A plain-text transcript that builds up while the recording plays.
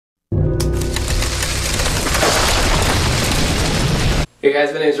Hey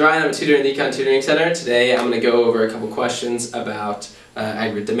guys, my name is Ryan. I'm a tutor in the Econ Tutoring Center. Today I'm going to go over a couple questions about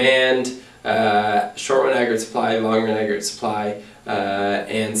aggregate demand, short run aggregate supply, long run aggregate supply,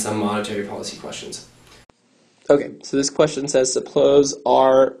 and some monetary policy questions. Okay, so this question says, suppose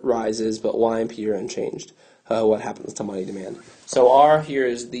R rises but Y and P are unchanged. What happens to money demand? So R here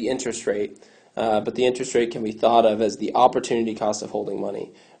is the interest rate, but the interest rate can be thought of as the opportunity cost of holding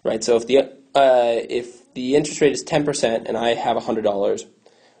money, right? So if the interest rate is 10% and I have $100,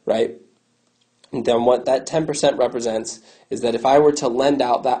 right? And then what that 10% represents is that if I were to lend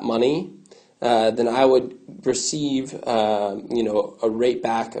out that money, then I would receive a rate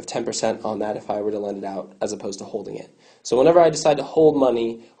back of 10% on that if I were to lend it out as opposed to holding it. So whenever I decide to hold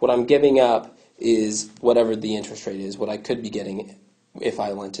money, what I'm giving up is whatever the interest rate is, what I could be getting if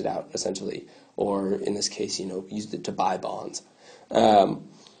I lent it out, essentially, or in this case, used it to buy bonds.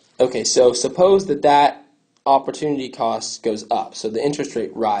 Okay, so suppose that opportunity cost goes up, so the interest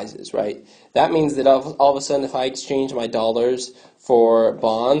rate rises, right? That means that all of a sudden if I exchange my dollars for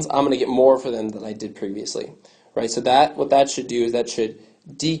bonds, I'm going to get more for them than I did previously, right? So what that should do is that should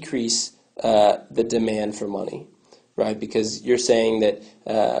decrease the demand for money, right? Because you're saying that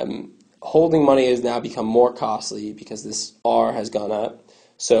holding money has now become more costly because this R has gone up,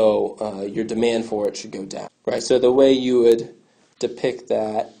 so your demand for it should go down, right? So the way you would depict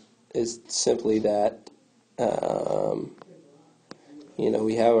that is simply that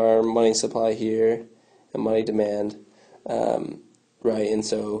we have our money supply here and money demand, right? And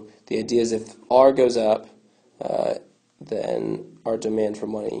so the idea is if R goes up, then our demand for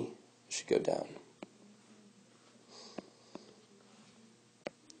money should go down.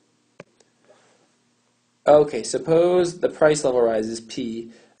 Okay, suppose the price level rises,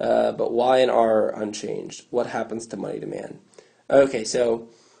 P, but Y and R are unchanged. What happens to money demand? Okay, so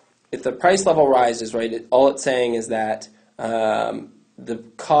if the price level rises, right, all it's saying is that the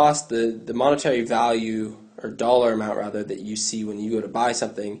cost, the monetary value, or dollar amount rather, that you see when you go to buy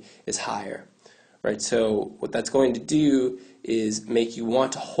something is higher, right? So what that's going to do is make you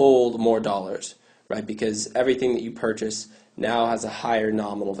want to hold more dollars, right? Because everything that you purchase now has a higher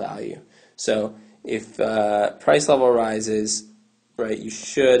nominal value. So if price level rises, right, you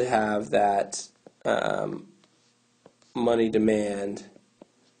should have that money demand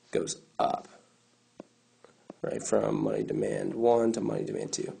goes up, right, from money demand 1 to money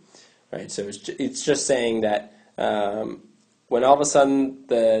demand 2, right? So it's just saying that when all of a sudden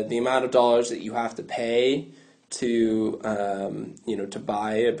the amount of dollars that you have to pay to to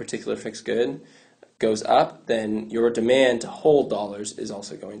buy a particular fixed good goes up, then your demand to hold dollars is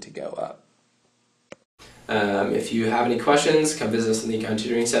also going to go up. If you have any questions, come visit us in the Econ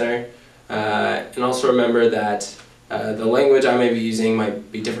Tutoring Center, and also remember that the language I may be using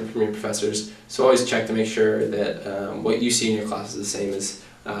might be different from your professors, so always check to make sure that what you see in your class is the same as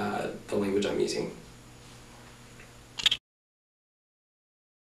the language I'm using.